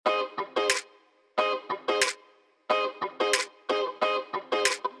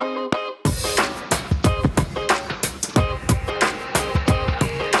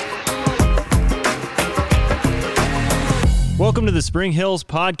Welcome to the Spring Hills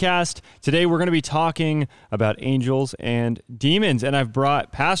Podcast. Today we're going to be talking about angels and demons, and I've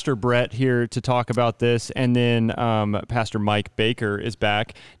brought Pastor Bret here to talk about this, and then Pastor Mike Baker is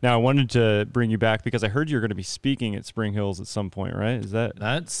back. Now, I wanted to bring you back because I heard you're going to be speaking at Spring Hills at some point, right? Is that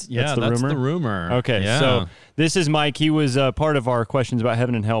that's the rumor? Okay, yeah. So this is Mike. He was part of our Questions About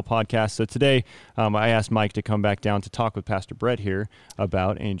Heaven and Hell podcast. So today I asked Mike to come back down to talk with Pastor Bret here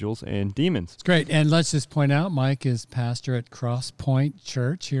about angels and demons. It's great, and let's just point out Mike is pastor at Crosspoint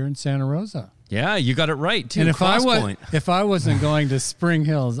Church here in Santa Rosa. Yeah, you got it right, too. And if I wasn't going to Spring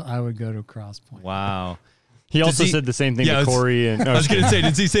Hills, I would go to Crosspoint. Wow. He also said the same thing to Corey. And I was going to say,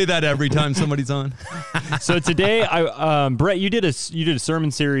 does he say that every time somebody's on? So today, Bret, you did a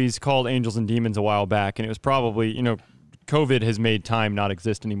sermon series called Angels and Demons a while back, and it was probably, COVID has made time not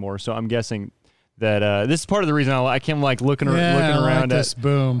exist anymore. So I'm guessing that this is part of the reason I came looking around at this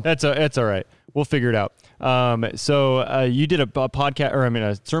boom. That's all right. We'll figure it out. So you did a podcast,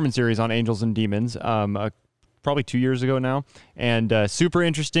 a sermon series on angels and demons, probably 2 years ago now, and super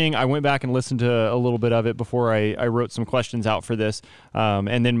interesting. I went back and listened to a little bit of it before I wrote some questions out for this.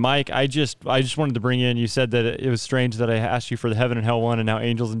 And then Mike, I just wanted to bring in, you said that it was strange that I asked you for the Heaven and Hell one and now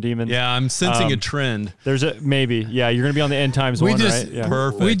angels and demons. Yeah, I'm sensing a trend. There's maybe. Yeah, you're going to be on the end times one, right? Yeah.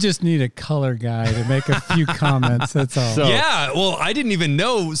 Perfect. We just need a color guy to make a few comments. That's all. Well, I didn't even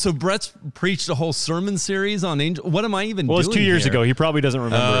know. So Brett's preached a whole sermon series on angels. What am I even doing? Well, it's 2 years ago. He probably doesn't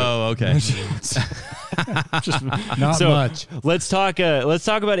remember it. Oh, okay. Not much. Let's talk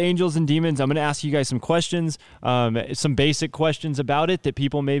about angels and demons. I'm going to ask you guys some questions, some basic questions about it that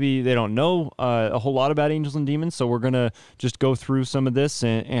people maybe they don't know a whole lot about angels and demons. So we're going to just go through some of this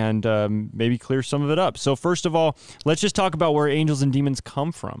and maybe clear some of it up. So first of all, let's just talk about where angels and demons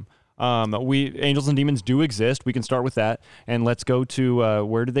come from. Angels and demons do exist. We can start with that, and let's go to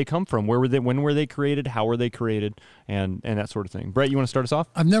where did they come from? When were they created? How were they created? And that sort of thing. Bret, you want to start us off?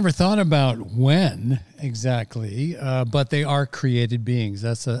 I've never thought about when exactly, but they are created beings.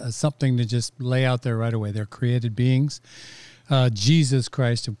 That's something to just lay out there right away. They're created beings. Jesus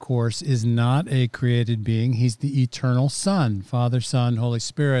Christ, of course, is not a created being. He's the eternal Son, Father, Son, Holy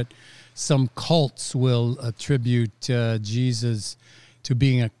Spirit. Some cults will attribute Jesus to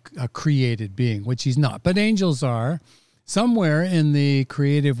being a created being, which he's not. But angels are. Somewhere in the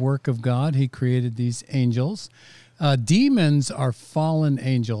creative work of God, he created these angels. Demons are fallen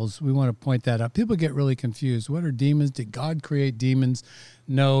angels. We want to point that out. People get really confused. What are demons? Did God create demons?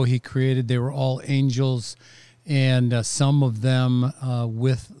 No, they were all angels, and some of them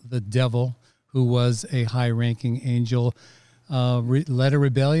with the devil, who was a high-ranking angel, led a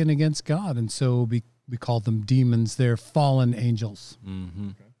rebellion against God, and so we call them demons. They're fallen angels. Mm-hmm.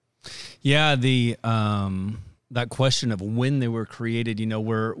 Okay. Yeah, that question of when they were created,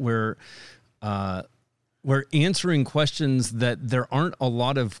 we're answering questions that there aren't a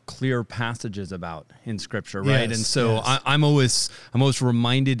lot of clear passages about in Scripture, right? Yes, and so yes. I'm always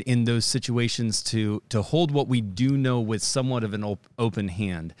reminded in those situations to hold what we do know with somewhat of an open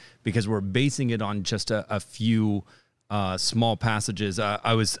hand, because we're basing it on just a few small passages.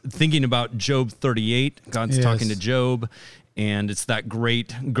 I was thinking about Job 38. God's talking to Job, and it's that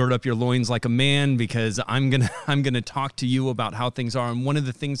great gird up your loins like a man, because I'm gonna talk to you about how things are. And one of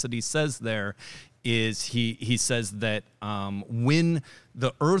the things that he says there is he says that when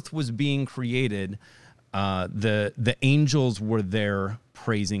the earth was being created, the angels were there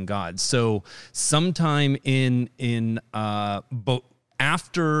praising God. So sometime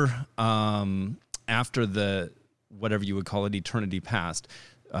after the whatever you would call it, eternity past.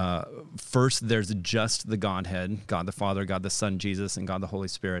 First, there's just the Godhead, God the Father, God the Son, Jesus, and God the Holy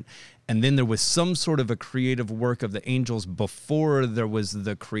Spirit. And then there was some sort of a creative work of the angels before there was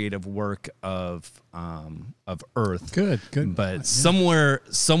the creative work of earth. Good. But somewhere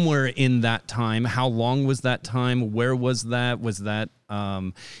in that time, how long was that time? Where was that? Was that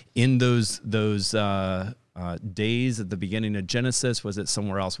in those days at the beginning of Genesis? Was it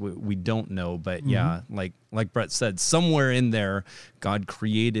somewhere else? We don't know, but yeah, like Bret said, somewhere in there, God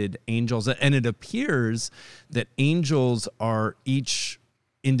created angels, and it appears that angels are each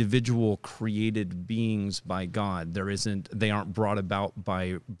individual created beings by God. They aren't brought about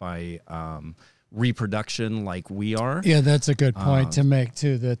by reproduction like we are. Yeah, that's a good point to make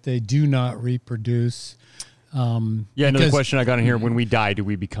too, that they do not reproduce. Another question I got in here: when we die, do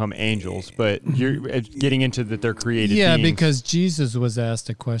we become angels? But you're getting into that they're created. Yeah, beings. Because Jesus was asked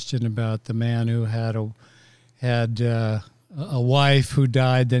a question about the man who had a wife who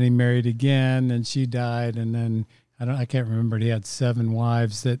died, then he married again, and she died, and then I can't remember. He had 7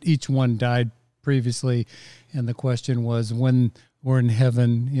 wives that each one died previously, and the question was, when we're in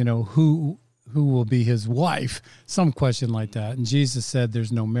heaven, who who will be his wife, some question like that. And Jesus said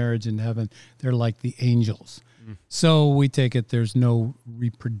there's no marriage in heaven. They're like the angels. So we take it there's no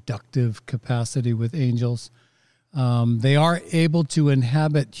reproductive capacity with angels. They are able to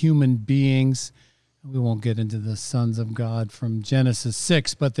inhabit human beings. We won't get into the sons of God from Genesis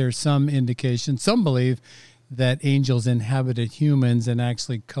 6, but there's some indication, some believe that angels inhabited humans and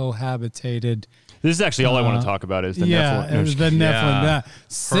actually cohabitated. This is actually all I want to talk about is the Nephilim. It was the Nephilim. Yeah.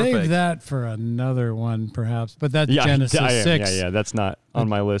 Save Perfect. that for another one, perhaps. But that's Yeah, Genesis 6. Yeah, that's not on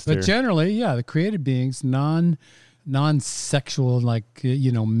my list But here. generally, the created beings, non-sexual, like,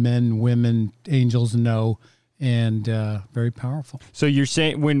 men, women, angels, no, and very powerful. So you're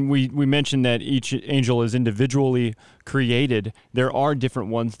saying when we mentioned that each angel is individually created, there are different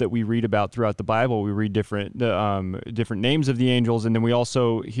ones that we read about throughout the Bible. We read different names of the angels, and then we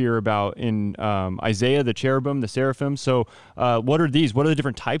also hear about in Isaiah the cherubim, the seraphim. So what are these? What are the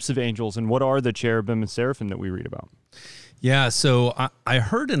different types of angels, and what are the cherubim and seraphim that we read about? Yeah, so I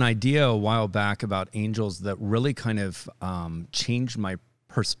heard an idea a while back about angels that really kind of changed my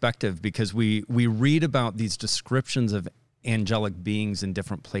perspective, because we read about these descriptions of angelic beings in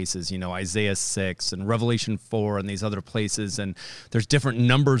different places, Isaiah 6 and Revelation 4 and these other places, and there's different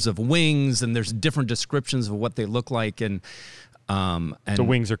numbers of wings and there's different descriptions of what they look like, and the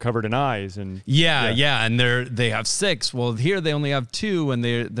wings are covered in eyes, and and they have 6. Well, here they only have 2, and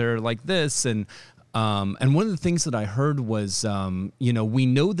they're like this, and one of the things that I heard was we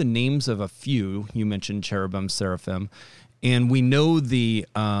know the names of a few. You mentioned cherubim, seraphim. And we know the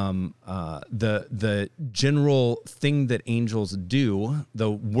general thing that angels do.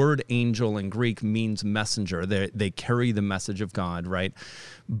 The word angel in Greek means messenger. They carry the message of God, right?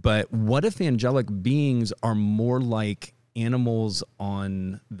 But what if angelic beings are more like animals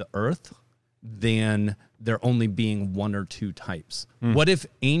on the earth than there only being 1 or 2 types? What if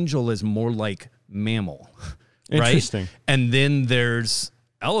angel is more like mammal, right? Interesting. And then there's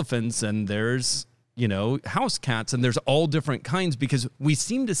elephants and there's house cats, and there's all different kinds, because we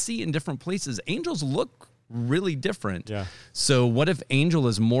seem to see in different places angels look really different. Yeah. So what if angel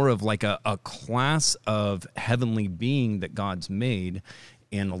is more of like a class of heavenly being that God's made,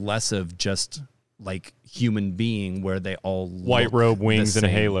 and less of just like human being where they all white robe, wings, and a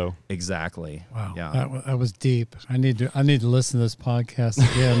halo? Exactly. Wow. Yeah. That was deep. I need to listen to this podcast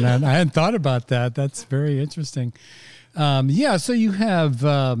again. Man. I hadn't thought about that. That's very interesting. So you have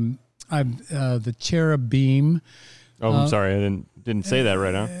the cherubim. Oh, I'm sorry, I didn't say that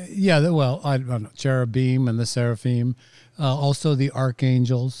right, huh? I don't know, cherubim and the seraphim. Also the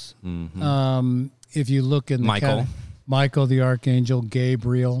archangels. Mm-hmm. If you look in Michael the archangel,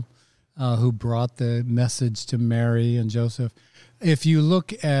 Gabriel, who brought the message to Mary and Joseph. If you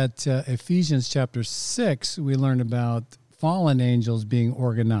look at Ephesians chapter 6, we learn about fallen angels being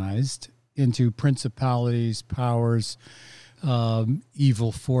organized into principalities, powers,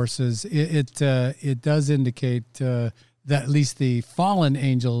 evil forces. It does indicate that at least the fallen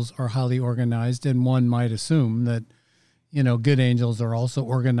angels are highly organized, and one might assume that good angels are also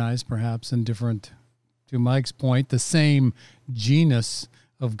organized, perhaps in different, to Mike's point, the same genus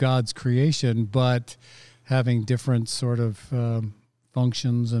of God's creation, but having different sort of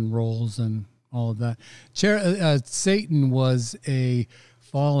functions and roles and all of that. Satan was a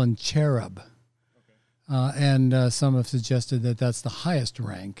fallen cherub. And some have suggested that that's the highest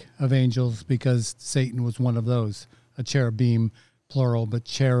rank of angels, because Satan was one of those, a cherubim, plural, but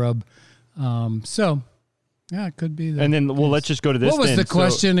cherub. It could be that. And then, let's just go to this. What was the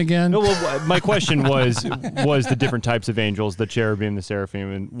question again? No, my question was the different types of angels, the cherubim, the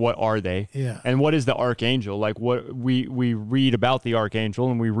seraphim, and what are they? Yeah. And what is the archangel? Like, what we read about the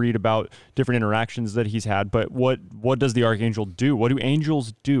archangel, and we read about different interactions that he's had, but what does the archangel do? What do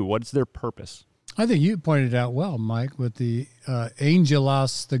angels do? What's their purpose? I think you pointed out well, Mike, with the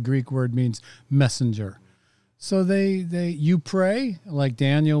angelos, the Greek word means messenger. So you pray, like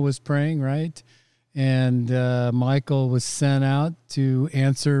Daniel was praying, right? And Michael was sent out to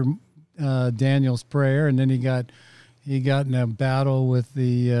answer Daniel's prayer, and then he got in a battle with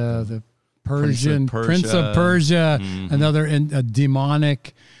the Persian Prince of Persia, another a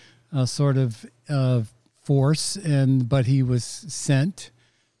demonic sort of force, but he was sent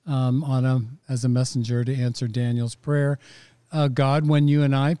as a messenger to answer Daniel's prayer. God, when you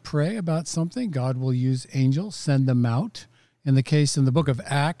and I pray about something, God will use angels, send them out. In the book of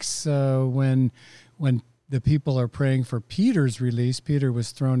Acts, when the people are praying for Peter's release, Peter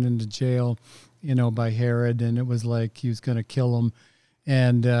was thrown into jail, by Herod, and it was like he was going to kill him,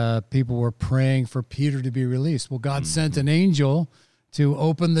 and people were praying for Peter to be released. Well, God sent an angel to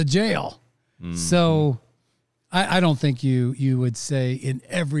open the jail. So I don't think you would say in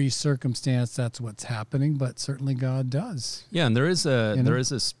every circumstance that's what's happening, but certainly God does. Yeah, and there is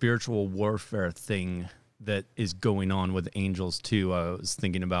a spiritual warfare thing that is going on with angels too. I was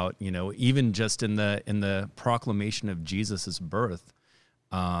thinking about, even just in the proclamation of Jesus's birth,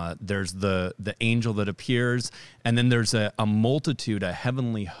 there's the angel that appears, and then there's a multitude, a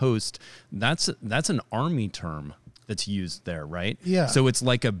heavenly host. That's an army term that's used there, right? Yeah. So it's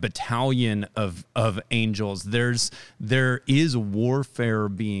like a battalion of angels. There is warfare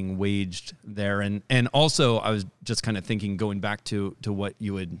being waged there, and also I was just kind of thinking, going back to what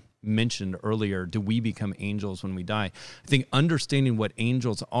you had mentioned earlier, do we become angels when we die? I think understanding what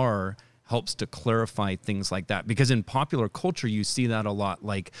angels are helps to clarify things like that, because in popular culture you see that a lot,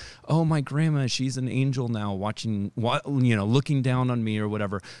 like, oh, my grandma, she's an angel now looking down on me or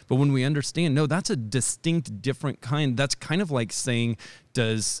whatever. But when we understand, no, that's a distinct different kind. That's kind of like saying,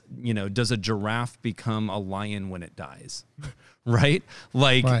 does a giraffe become a lion when it dies? Right?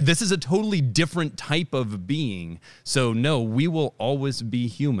 Like, right. This is a totally different type of being. So no, we will always be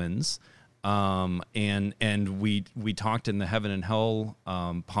humans. And we talked in the Heaven and Hell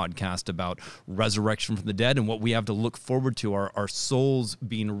podcast about resurrection from the dead, and what we have to look forward to are our souls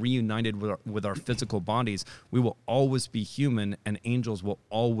being reunited with our physical bodies. We will always be human, and angels will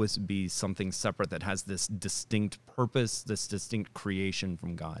always be something separate that has this distinct purpose, this distinct creation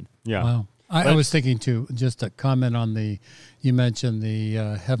from God. Yeah. Wow. I was thinking too, just a comment on you mentioned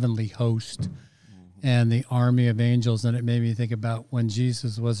the heavenly host and the army of angels, and it made me think about when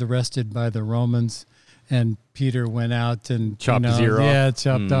Jesus was arrested by the Romans, and Peter went out and chopped his ear off. Yeah,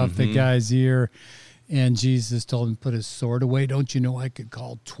 chopped off the guy's ear, and Jesus told him to put his sword away. Don't you know I could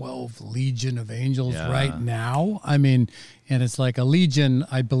call 12 legion of angels right now? I mean, and it's like a legion,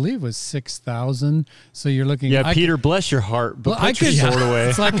 I believe, was 6,000. So you're looking. Yeah, Peter, bless your heart, but put your sword away.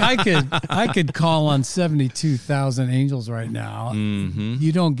 It's like I could call on 72,000 angels right now. Mm-hmm.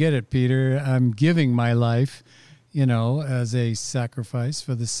 You don't get it, Peter. I'm giving my life, as a sacrifice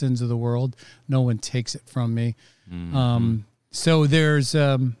for the sins of the world. No one takes it from me. Mm-hmm. So there's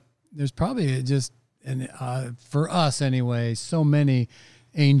probably just. And for us anyway, so many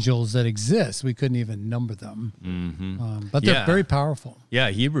angels that exist, we couldn't even number them. Mm-hmm. But they're very powerful. Yeah,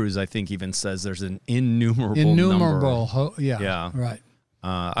 Hebrews, I think, even says there's an innumerable number. Yeah, right.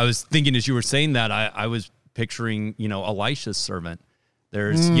 I was thinking as you were saying that, I was picturing, Elisha's servant.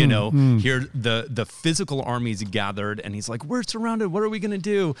 There's, here the physical army's gathered, and he's like, we're surrounded. What are we going to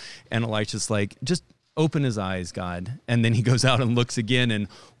do? And Elisha's like, just open his eyes, God. And then he goes out and looks again, and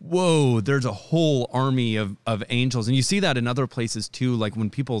whoa, there's a whole army of angels. And you see that in other places too, like when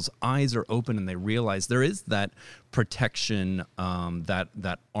people's eyes are open and they realize there is that protection,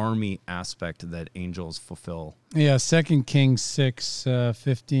 that army aspect that angels fulfill. Yeah, 2 Kings 6,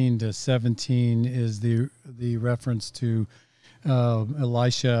 15 to 17 is the reference to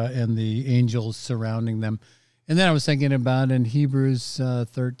Elisha and the angels surrounding them. And then I was thinking about in Hebrews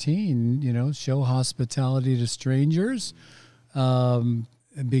 13, show hospitality to strangers,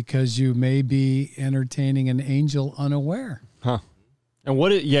 because you may be entertaining an angel unaware. Huh. And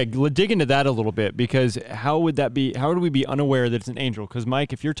dig into that a little bit, because how would we be unaware that it's an angel? Because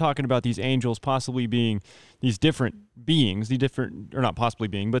Mike, if you're talking about these angels possibly being these different beings,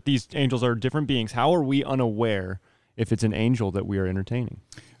 but these angels are different beings, how are we unaware if it's an angel that we are entertaining?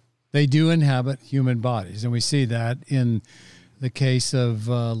 They do inhabit human bodies, and we see that in the case of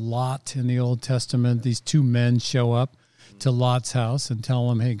Lot in the Old Testament. These two men show up to Lot's house and tell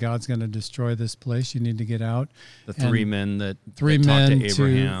him, hey, God's going to destroy this place. You need to get out. The three men that talked to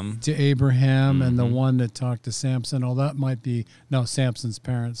Abraham. To Abraham, and the one that talked to Samson. Oh, that might be, Samson's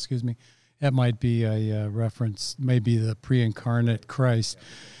parents, excuse me. That might be a reference, maybe the pre-incarnate Christ.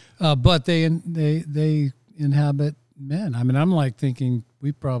 But they inhabit men. I mean, I'm like thinking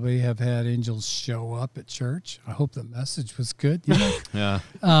we probably have had angels show up at church. I hope the message was good. Yeah.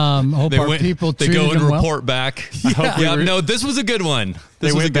 Hope people treated them well. They go and report back. No, this was a good one.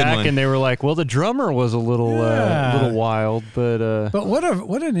 They went back and they were like, well, the drummer was a little wild, but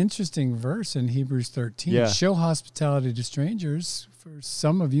what an interesting verse in Hebrews 13. Yeah. Show hospitality to strangers. For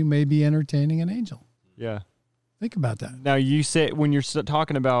some of you may be entertaining an angel. Yeah. Think about that. Now, you say when you're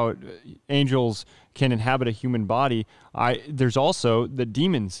talking about angels can inhabit a human body, there's also the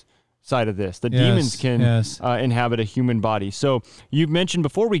demons side of this. The demons can inhabit a human body. So you've mentioned,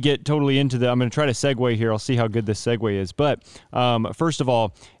 before we get totally into I'm going to try to segue here. I'll see how good this segue is. But first of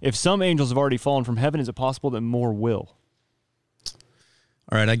all, if some angels have already fallen from heaven, is it possible that more will?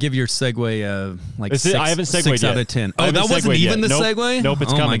 All right, I give your segue like I haven't segued 6 yet. out of 10. I Oh, haven't that wasn't segued even yet. the Nope. segue? Nope,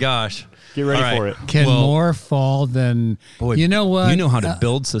 it's Oh my coming. gosh. Get ready All right. for it. Can Well, more fall than Boy, you know what? You know how to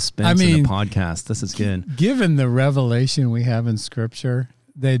build suspense in a podcast. This is good. Given the revelation we have in Scripture,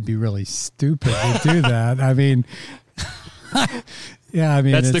 they'd be really stupid to do that. I mean, yeah, I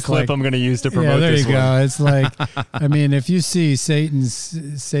mean That's the it's clip like, I'm going to use to promote yeah, there this you one. go. It's like, I mean, if you see Satan's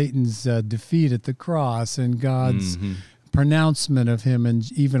defeat at the cross and God's pronouncement of him, and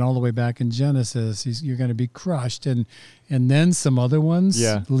even all the way back in Genesis, you're going to be crushed, and then some other ones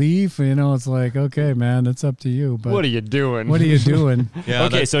leave. You know, it's like, okay, man, it's up to you. But What are you doing? What are you doing? Yeah,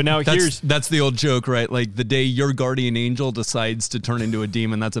 okay, so now that's the old joke, right? Like the day your guardian angel decides to turn into a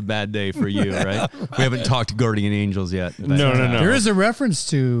demon, that's a bad day for you, right? We haven't talked guardian angels yet. But, No. There is a reference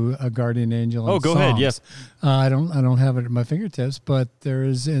to a guardian angel. In go Psalms. ahead. Yes, I don't have it at my fingertips, but there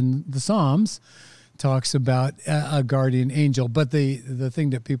is in the Psalms. Talks about a guardian angel, but the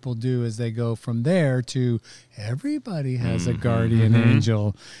thing that people do is they go from there to everybody has a guardian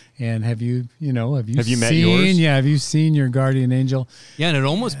angel. And have you met yours? Yeah, have you seen your guardian angel? Yeah, and it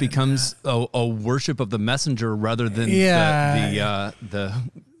almost becomes a worship of the messenger rather than the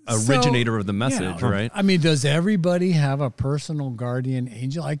originator of the message, right? I mean, does everybody have a personal guardian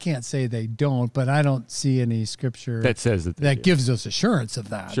angel? I can't say they don't, but I don't see any scripture that says that gives us assurance of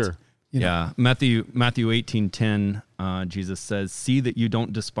that. Sure. Yeah, Matthew 18:10, Jesus says, "See that you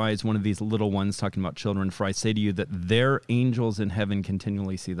don't despise one of these little ones," talking about children. "For I say to you that their angels in heaven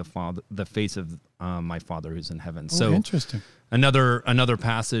continually see the face of my Father who's in heaven." So interesting. Another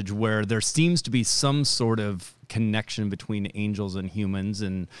passage where there seems to be some sort of connection between angels and humans,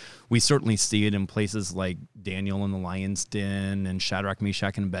 and we certainly see it in places like Daniel in the lion's den and Shadrach,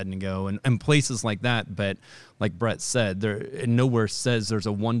 Meshach, and Abednego, and places like that. But like Bret said, it nowhere says there's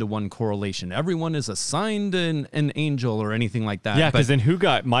a one-to-one correlation. Everyone is assigned an angel or anything like that. Yeah, because then who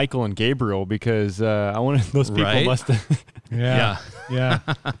got Michael and Gabriel? Because those people must have. Yeah.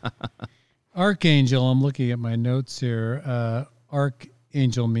 Archangel, I'm looking at my notes here.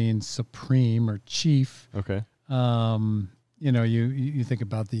 Archangel means supreme or chief. Okay. You think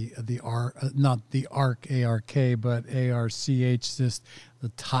about the not the ark, A-R-K, but A-R-C-H, just the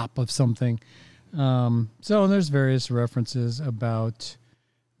top of something. So there's various references about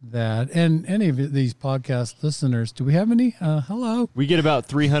that. And any of these podcast listeners, do we have any? Hello. We get about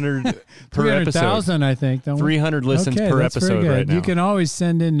 300 per 300,000, I think. 300 listens per episode right now. You can always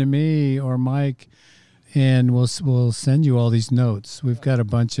send in to me or Mike, and we'll send you all these notes. We've got a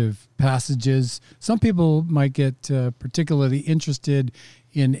bunch of passages. Some people might get particularly interested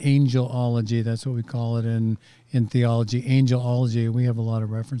in angelology. That's what we call it in theology, angelology. We have a lot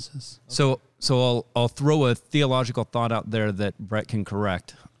of references. So I'll throw a theological thought out there that Bret can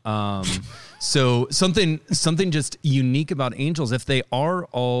correct. So something just unique about angels, if they are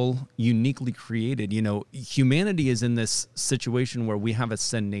all uniquely created, humanity is in this situation where we have a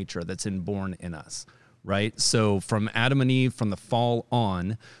sin nature that's inborn in us, right? So from Adam and Eve, from the fall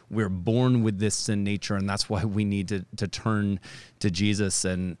on, we're born with this sin nature, and that's why we need to turn to Jesus.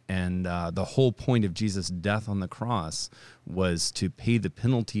 And the whole point of Jesus' death on the cross was to pay the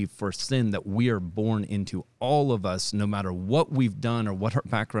penalty for sin that we are born into. All of us, no matter what we've done or what our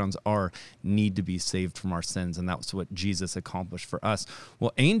backgrounds are, need to be saved from our sins, and that's what Jesus accomplished for us.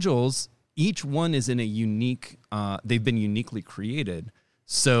 Well, angels, each one is in a unique, they've been uniquely created.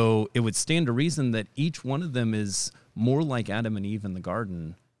 So it would stand to reason that each one of them is more like Adam and Eve in the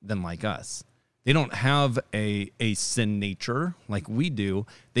garden than like us. They don't have a sin nature like we do.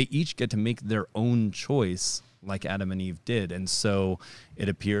 They each get to make their own choice like Adam and Eve did. And so it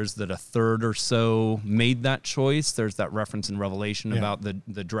appears that a third or so made that choice. There's that reference in Revelation about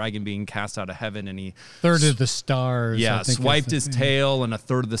the dragon being cast out of heaven, and he third of the stars. Yeah, swiped his tail, and a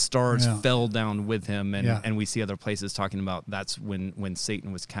third of the stars fell down with him. And we see other places talking about that's when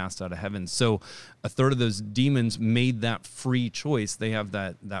Satan was cast out of heaven. So a third of those demons made that free choice. They have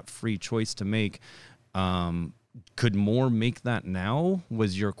that free choice to make. Could more make that now,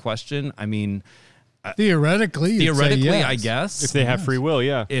 was your question? I mean, theoretically, yes. I guess. If they have free will,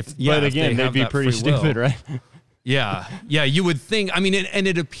 yeah. But again, they'd be pretty stupid, right? Yeah, you would think. I mean, and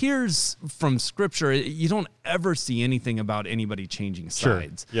it appears from Scripture, you don't ever see anything about anybody changing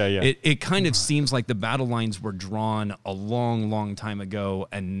sides. Sure. Yeah. It kind of seems like the battle lines were drawn a long, long time ago,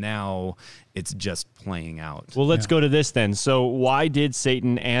 and now it's just playing out. Well, let's go to this then. So why did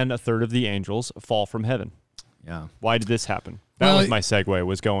Satan and a third of the angels fall from heaven? Yeah. Why did this happen? That was my segue,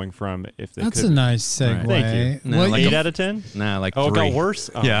 was going from if they That's could. a nice segue. Right. Thank you. No, like 8 out of 10? Nah, like 3. Oh, it got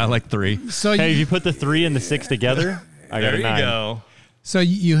worse? Oh. Yeah, like 3. So hey, if you put the 3 and the 6 together, I got a 9. There you go. So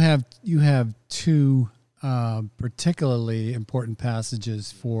you have two particularly important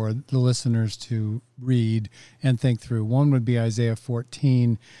passages for the listeners to read and think through. One would be Isaiah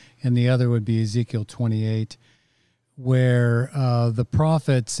 14, and the other would be Ezekiel 28, where the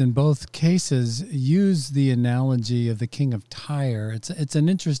prophets in both cases use the analogy of the king of Tyre. It's an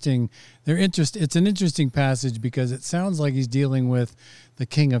interesting passage because it sounds like he's dealing with the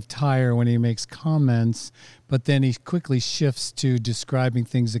king of Tyre when he makes comments, but then he quickly shifts to describing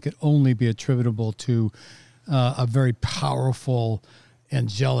things that could only be attributable to a very powerful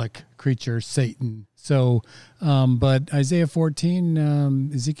angelic creature, Satan. So, but Isaiah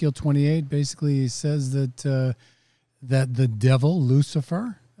 14, Ezekiel 28 basically says that that the devil,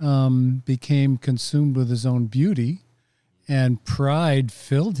 Lucifer, became consumed with his own beauty, and pride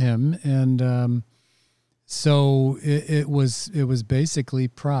filled him, and so it was basically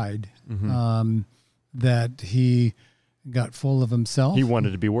pride that he got full of himself. He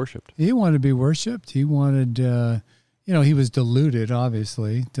wanted to be worshipped. He wanted, he was deluded,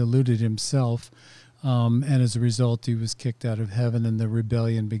 obviously, deluded himself, and as a result, he was kicked out of heaven, and the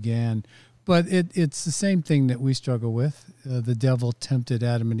rebellion began. But it's the same thing that we struggle with. The devil tempted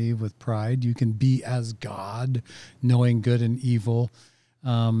Adam and Eve with pride. You can be as God, knowing good and evil.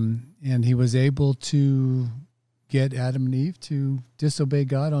 And he was able to get Adam and Eve to disobey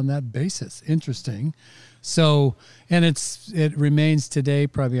God on that basis. Interesting. So, and it remains today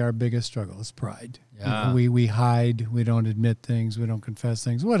probably our biggest struggle is pride. Yeah. We hide, we don't admit things, we don't confess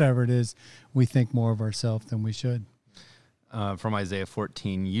things, whatever it is. We think more of ourselves than we should. From Isaiah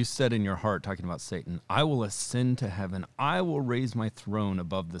 14, you said in your heart, talking about Satan, I will ascend to heaven. I will raise my throne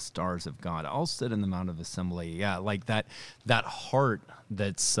above the stars of God. I'll sit in the mount of assembly. Yeah, like that heart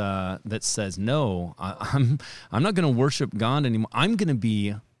that says, no, I'm not going to worship God anymore. I'm going to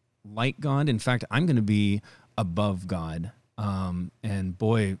be like God. In fact, I'm going to be above God. And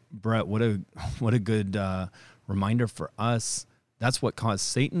boy, Bret, what a good reminder for us. That's what caused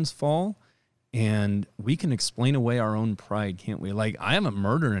Satan's fall. And we can explain away our own pride, can't we? Like, I haven't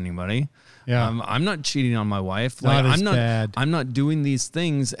murdered anybody. Yeah. I'm not cheating on my wife. Bad. I'm not doing these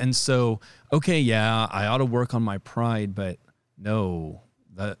things. And so, okay, yeah, I ought to work on my pride, but no,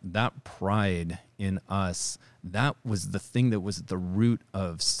 that pride in us, that was the thing that was at the root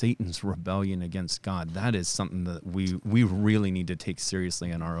of Satan's rebellion against God. That is something that we really need to take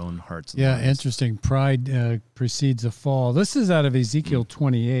seriously in our own hearts. And lives. Interesting. Pride precedes a fall. This is out of Ezekiel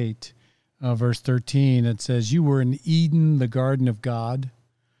 28. Verse 13, it says, you were in Eden, the garden of God,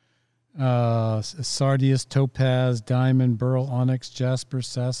 sardius, topaz, diamond, beryl, onyx, jasper,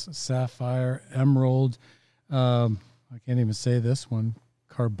 sapphire, emerald. I can't even say this one.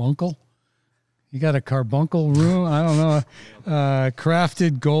 Carbuncle. You got a carbuncle room? I don't know.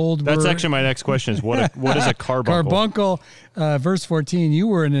 Crafted gold. That's actually my next question is what is a carbuncle? Carbuncle, verse 14, you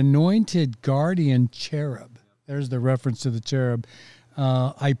were an anointed guardian cherub. There's the reference to the cherub.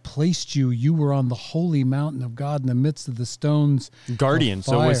 I placed you. You were on the holy mountain of God in the midst of the stones. Guardian.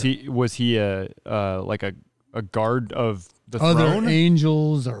 So was he like a guard of the other throne?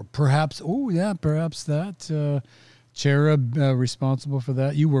 Angels, or perhaps that cherub responsible for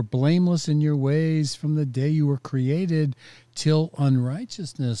that. You were blameless in your ways from the day you were created till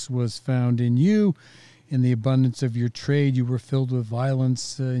unrighteousness was found in you. In the abundance of your trade, you were filled with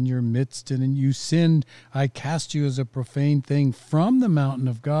violence in your midst, and you sinned. I cast you as a profane thing from the mountain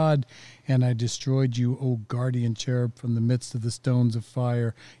of God, and I destroyed you, O guardian cherub, from the midst of the stones of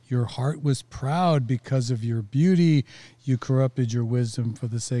fire. Your heart was proud because of your beauty. You corrupted your wisdom for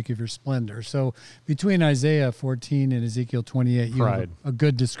the sake of your splendor. So between Isaiah 14 and Ezekiel 28, you have a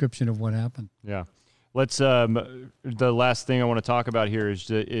good description of what happened. Yeah. Let's. The last thing I want to talk about here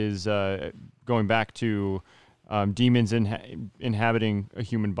is going back to demons inhabiting a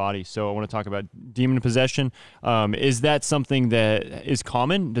human body. So I want to talk about demon possession. Is that something that is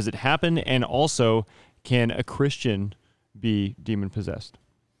common? Does it happen? And also, can a Christian be demon possessed?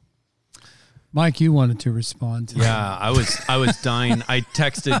 Mike, you wanted to respond to that. I was dying. I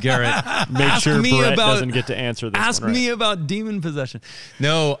texted Garett. Make sure Bret doesn't get to answer this. Ask me about demon possession.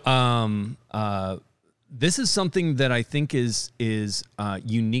 No. This is something that I think is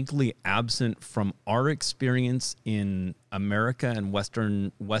uniquely absent from our experience in America and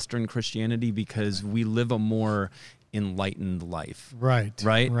Western Christianity because we live a more enlightened life. Right.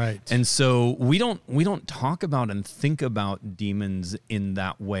 And so we don't talk about and think about demons in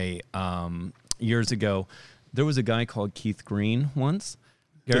that way. Years ago, there was a guy called Keith Green once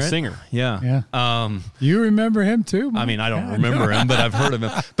Garett? The singer. Yeah. Yeah. You remember him too? I mean, I don't remember him, but I've heard of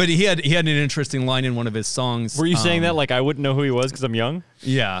him. But he had an interesting line in one of his songs. Were you saying that like I wouldn't know who he was because I'm young?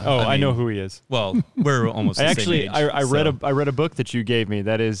 Yeah. Oh, I know who he is. Well, we're almost the same age. I read a book that you gave me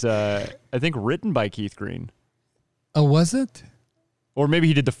that is, I think, written by Keith Green. Oh, was it? Or maybe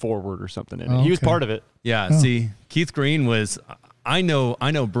he did the foreword or something in it. He was part of it. Yeah. See, Keith Green was. I know.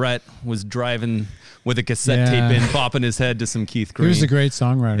 Bret was driving with a cassette tape in, bopping his head to some Keith Green. He was a great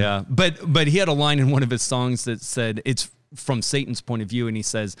songwriter. Yeah, but he had a line in one of his songs that said, it's from Satan's point of view, and he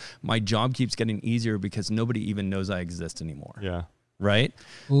says, my job keeps getting easier because nobody even knows I exist anymore. Yeah. Right?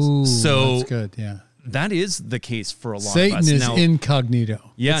 Ooh, so that's good, yeah. That is the case for a lot Satan of us. is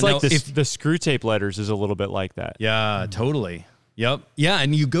incognito. Yeah, it's like the Screw Tape Letters is a little bit like that. Yeah, totally. Yep. Yeah,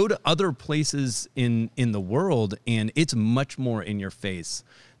 and you go to other places in the world, and it's much more in your face.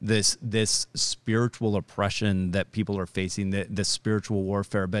 This spiritual oppression that people are facing, the spiritual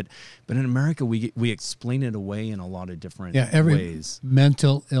warfare. But in America, we explain it away in a lot of different ways.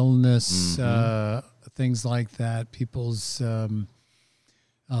 Mental illness, things like that, people's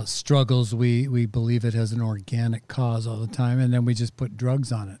struggles, we believe it has an organic cause all the time, and then we just put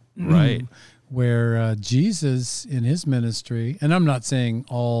drugs on it. Right. Where Jesus in his ministry, and I'm not saying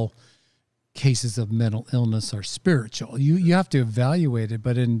all cases of mental illness are spiritual. You have to evaluate it,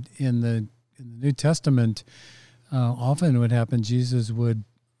 but in the New Testament, often what happened, Jesus would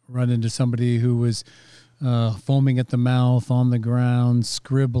run into somebody who was foaming at the mouth, on the ground,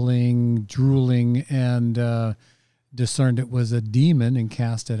 scribbling, drooling, and discerned it was a demon and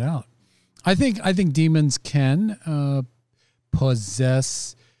cast it out. I think demons can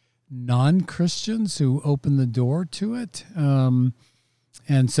possess non-Christians who open the door to it.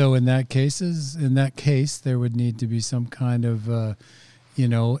 And so in that case, there would need to be some kind of,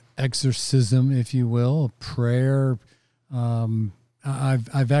 exorcism, if you will, prayer.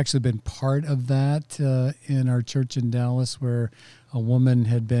 I've actually been part of that in our church in Dallas, where a woman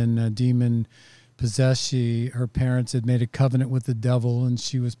had been demon possessed. Her parents had made a covenant with the devil, and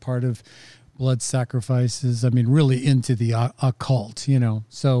she was part of blood sacrifices. I mean, really into the occult,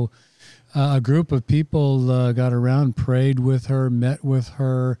 So a group of people got around, prayed with her, met with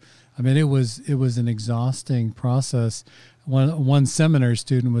her. I mean, it was an exhausting process. One seminary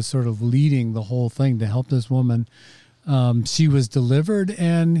student was sort of leading the whole thing to help this woman. She was delivered,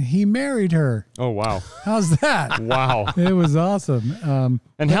 and he married her. Oh, wow. How's that? Wow. It was awesome.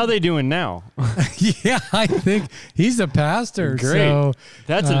 And how are they doing now? Yeah, I think he's a pastor. Great. So,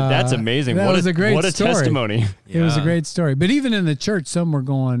 that's amazing. That was a great what a story. testimony. It was a great story. But even in the church, some were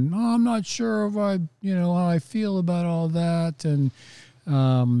going, I'm not sure if how I feel about all that. And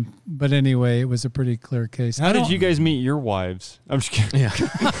but anyway, it was a pretty clear case. How did you guys meet your wives? I'm just kidding. Yeah.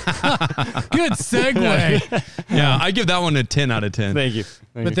 Good segue. Yeah, I give that one a 10 out of 10. Thank you.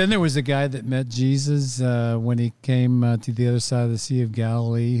 But then there was a guy that met Jesus when he came to the other side of the Sea of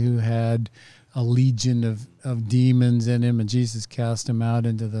Galilee, who had a legion of demons in him, and Jesus cast him out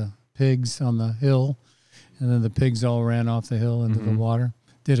into the pigs on the hill, and then the pigs all ran off the hill into the water.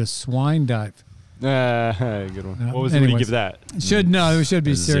 Did a swine dive. Good one. What do you give that? We should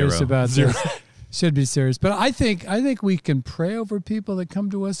be serious Zero. about this. Should be serious. But I think we can pray over people that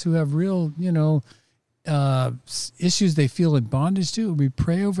come to us who have real, issues they feel in bondage to. We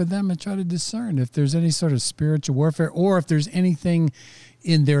pray over them and try to discern if there's any sort of spiritual warfare, or if there's anything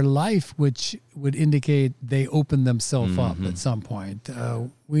in their life which would indicate they open themselves up at some point.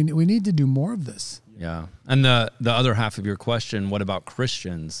 We need to do more of this. Yeah. And the other half of your question, what about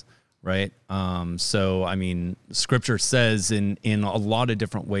Christians? Right. So, I mean, scripture says in a lot of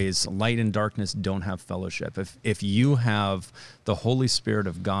different ways, light and darkness don't have fellowship. If you have the Holy Spirit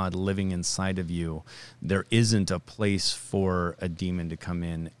of God living inside of you, there isn't a place for a demon to come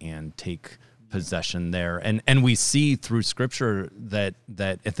in and take possession there. And we see through scripture that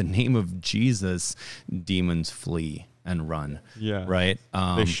at the name of Jesus, demons flee and run. Yeah. Right.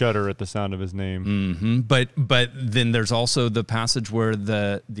 They shudder at the sound of his name. But then there's also the passage where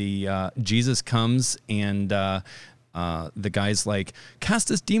the Jesus comes and the guy's like, cast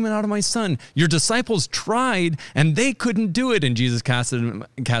this demon out of my son. Your disciples tried and they couldn't do it. And Jesus cast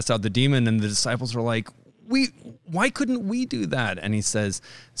out the demon, and the disciples are like, why couldn't we do that? And he says,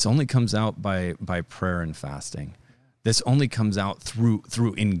 this only comes out by prayer and fasting. This only comes out through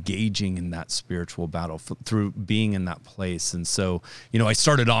engaging in that spiritual battle, through being in that place. And so, I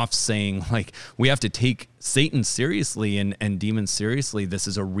started off saying, like, we have to take Satan seriously and demons seriously. This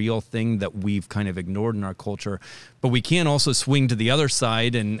is a real thing that we've kind of ignored in our culture. But we can also swing to the other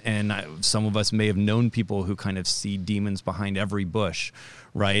side, and some of us may have known people who kind of see demons behind every bush,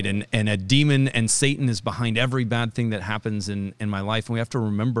 right? And a demon and Satan is behind every bad thing that happens in my life. And we have to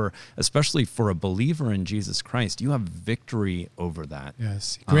remember, especially for a believer in Jesus Christ, you have victory over that.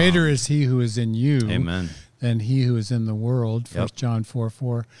 Yes. Greater is he who is in you Amen. Than he who is in the world, 1 John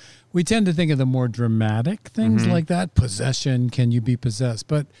 4:4. We tend to think of the more dramatic things like that. Possession, can you be possessed?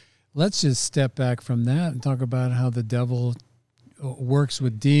 But let's just step back from that and talk about how the devil works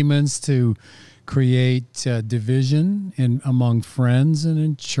with demons to create division among friends and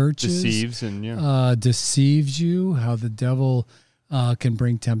in churches. Deceives you, how the devil can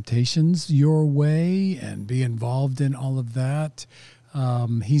bring temptations your way and be involved in all of that.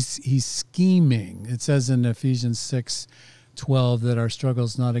 He's scheming. It says in Ephesians 6:12 that our struggle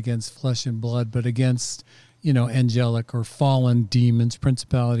is not against flesh and blood, but against, angelic or fallen demons,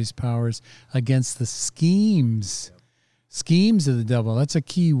 principalities, powers, against the schemes of the devil. That's a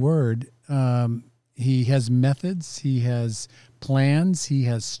key word. He has methods, he has plans, he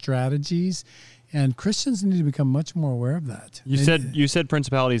has strategies, and Christians need to become much more aware of that. You said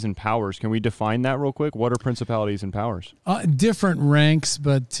principalities and powers. Can we define that real quick? What are principalities and powers? Different ranks,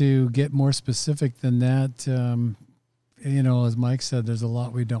 but to get more specific than that, as Mike said, there's a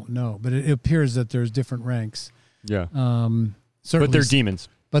lot we don't know. But it appears that there's different ranks. Yeah. But they're demons.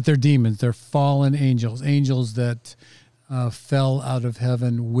 But they're demons. They're fallen angels, angels that fell out of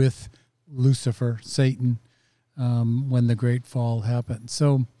heaven with Lucifer, Satan, when the great fall happened.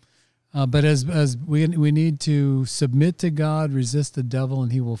 So, but as we need to submit to God, resist the devil,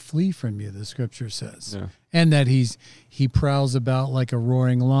 and he will flee from you, the scripture says. Yeah. And that he prowls about like a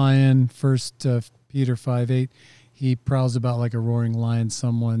roaring lion, 1 Peter 5:8. He prowls about like a roaring lion,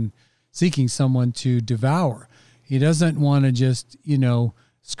 seeking someone to devour. He doesn't want to just,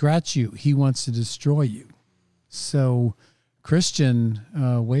 scratch you. He wants to destroy you. So, Christian,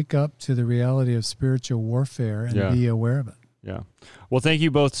 wake up to the reality of spiritual warfare and be aware of it. Yeah. Well, thank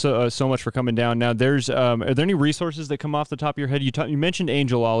you both so much for coming down. Now, are there any resources that come off the top of your head? You mentioned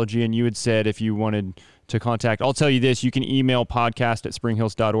angelology, and you had said if you wanted to contact, I'll tell you this, you can email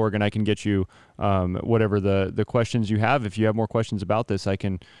podcast@springhills.org, and I can get you whatever the questions you have. If you have more questions about this, I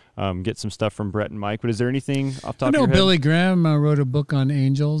can get some stuff from Bret and Mike. But is there anything off the top of your head? Billy Graham wrote a book on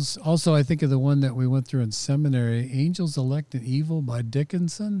angels. Also, I think of the one that we went through in seminary, Angels Elect and Evil by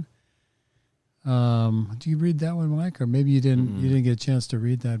Dickinson. Do you read that one, Mike? Or maybe you didn't. You didn't get a chance to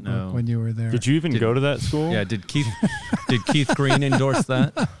read that book when you were there. Did you even go to that school? Yeah. Did Keith Green endorse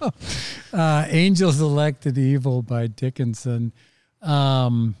that? Angels Elect and Evil by Dickinson.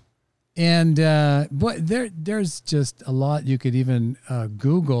 There's just a lot you could even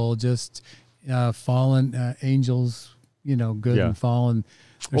Google. Just fallen angels, good and fallen.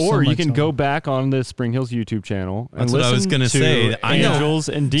 Or you can go back on the Spring Hills YouTube channel and That's what I was listen to say. Angels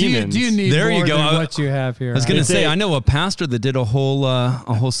and Demons. Do you need there more you go. than what you have here? I was going to say, I know a pastor that did a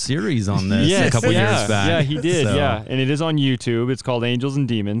whole series on this a couple years back. Yeah, he did. So. Yeah, and it is on YouTube. It's called Angels and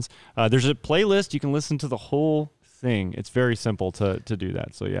Demons. There's a playlist. You can listen to the whole thing. It's very simple to do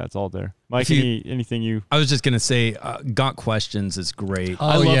that. So yeah, it's all there. Mike, anything you? I was just gonna say, Got Questions is great.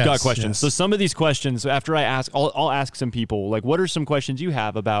 I love Got Questions. Yes. So some of these questions, after I ask, I'll ask some people like, what are some questions you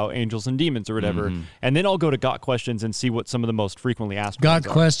have about angels and demons or whatever, and then I'll go to Got Questions and see what some of the most frequently asked ones are.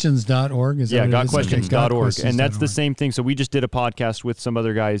 GotQuestions.org is that GotQuestions.org, and that's the same thing. So we just did a podcast with some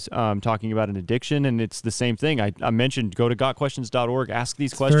other guys talking about an addiction, and it's the same thing. I mentioned go to GotQuestions.org, ask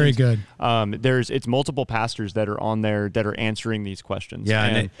these questions. Very good. It's multiple pastors that are on there that are answering these questions.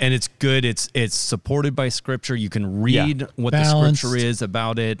 Yeah, and it's good. It's supported by Scripture. You can read what Balanced. The Scripture is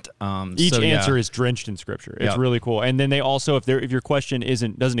about it. Each answer is drenched in Scripture. It's really cool. And then they also, if your question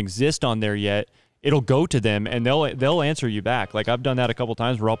doesn't exist on there yet, it'll go to them and they'll answer you back. Like I've done that a couple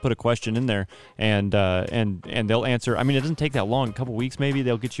times where I'll put a question in there and they'll answer. I mean, it doesn't take that long, a couple weeks maybe.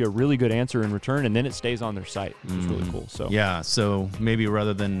 They'll get you a really good answer in return, and then it stays on their site. It's really cool. So yeah, so maybe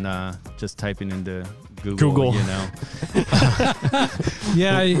rather than just typing into Google.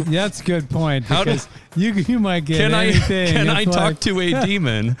 Yeah, that's a good point. Because you might get anything. Can I talk to a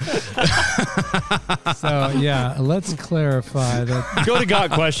demon? So yeah, let's clarify that. Go to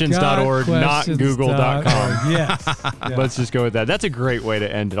gotquestions.org, not google.com. Yes. Let's just go with that. That's a great way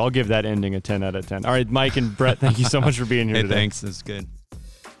to end it. I'll give that ending a 10 out of 10. All right, Mike and Bret, thank you so much for being here today. Thanks. That's good.